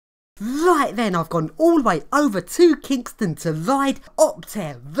Right then, I've gone all the way over to Kingston to ride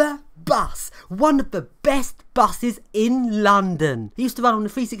Optare, the bus, one of the best buses in London. It used to run on the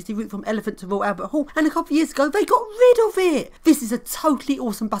 360 route from Elephant to Royal Albert Hall, and a couple of years ago they got rid of it. This is a totally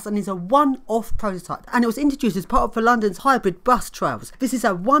awesome bus and is a one-off prototype, and it was introduced as part of the London's hybrid bus trials. This is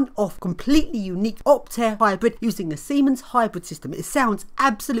a one-off, completely unique Optare hybrid using a Siemens hybrid system. It sounds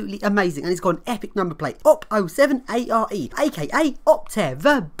absolutely amazing, and it's got an epic number plate, OP07ARE, aka Optare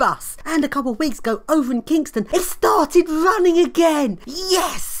the bus. And a couple of weeks ago over in Kingston, it started running again.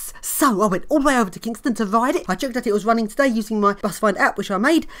 Yes! So I went all the way over to Kingston to ride it. I checked that it was running today using my Bus Find app, which I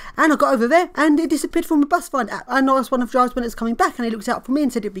made, and I got over there and it disappeared from the Bus Find app. I asked one of the drivers when it was coming back, and he looked out for me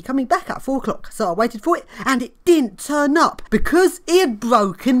and said it'd be coming back at 4 o'clock. So I waited for it, and it didn't turn up because it had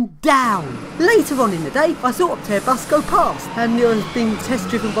broken down. Later on in the day, I saw Optare bus go past, and it was being test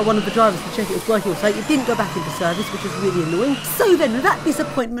driven by one of the drivers to check it was working. So it didn't go back into service, which was really annoying. So then, with that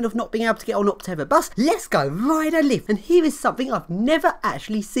disappointment of not being able to get on Optare bus, let's go ride a lift. And here is something I've never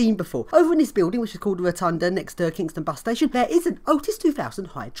actually seen before. Over in this building, which is called Rotunda, next to Kingston bus station, there is an Otis 2000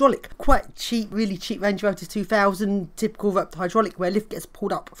 hydraulic. Quite cheap, really cheap range of Otis 2000, typical hydraulic where lift gets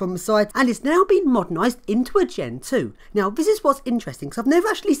pulled up from the side, and it's now been modernised into a Gen 2. Now this is what's interesting, because I've never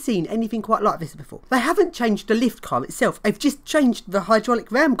actually seen anything quite like this before. They haven't changed the lift car itself, they've just changed the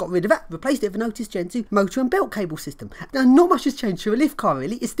hydraulic ram, got rid of that, replaced it with an Otis Gen 2 motor and belt cable system. Now not much has changed to a lift car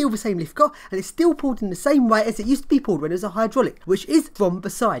really, it's still the same lift car, and it's still pulled in the same way as it used to be pulled when it was a hydraulic, which is from the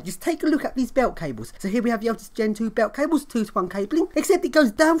side. Just take a look at these belt cables. So here we have the Otis Gen 2 belt cables, 2-to-1 cabling, except it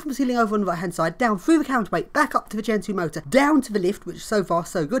goes down from the ceiling over on the right hand side, down through the counterweight, back up to the Gen 2 motor, down to the lift, which so far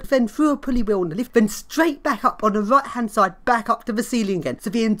so good, then through a pulley wheel on the lift, then straight back up on the right hand side, back up to the ceiling again.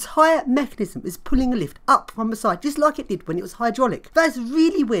 So the entire mechanism is pulling a lift up from the side, just like it did when it was hydraulic. That's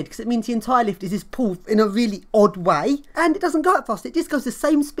really weird, because it means the entire lift is just pulled in a really odd way, and it doesn't go up fast, it just goes the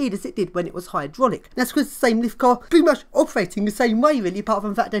same speed as it did when it was hydraulic. That's because the same lift car pretty much operating the same way really, apart from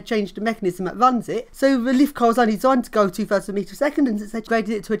the fact they changed the mechanism that runs it. So the lift car is only designed to go 2/3 of a metre a second, and since they graded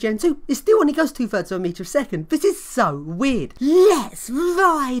it to a Gen 2, it still only goes 2/3 of a metre a second. This is so weird. Let's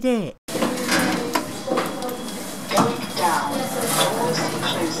ride it. Going down, doors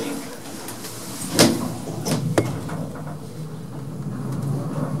closing.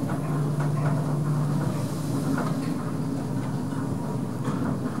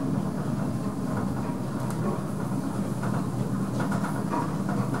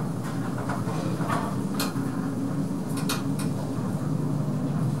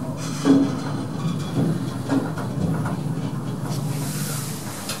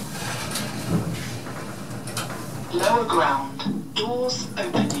 Lower ground, doors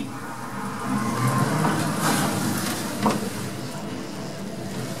opening.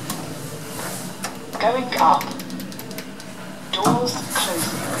 Going up, doors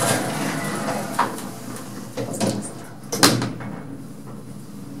closing.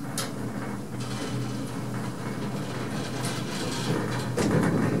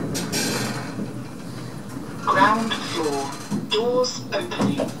 Ground floor, doors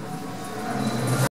opening.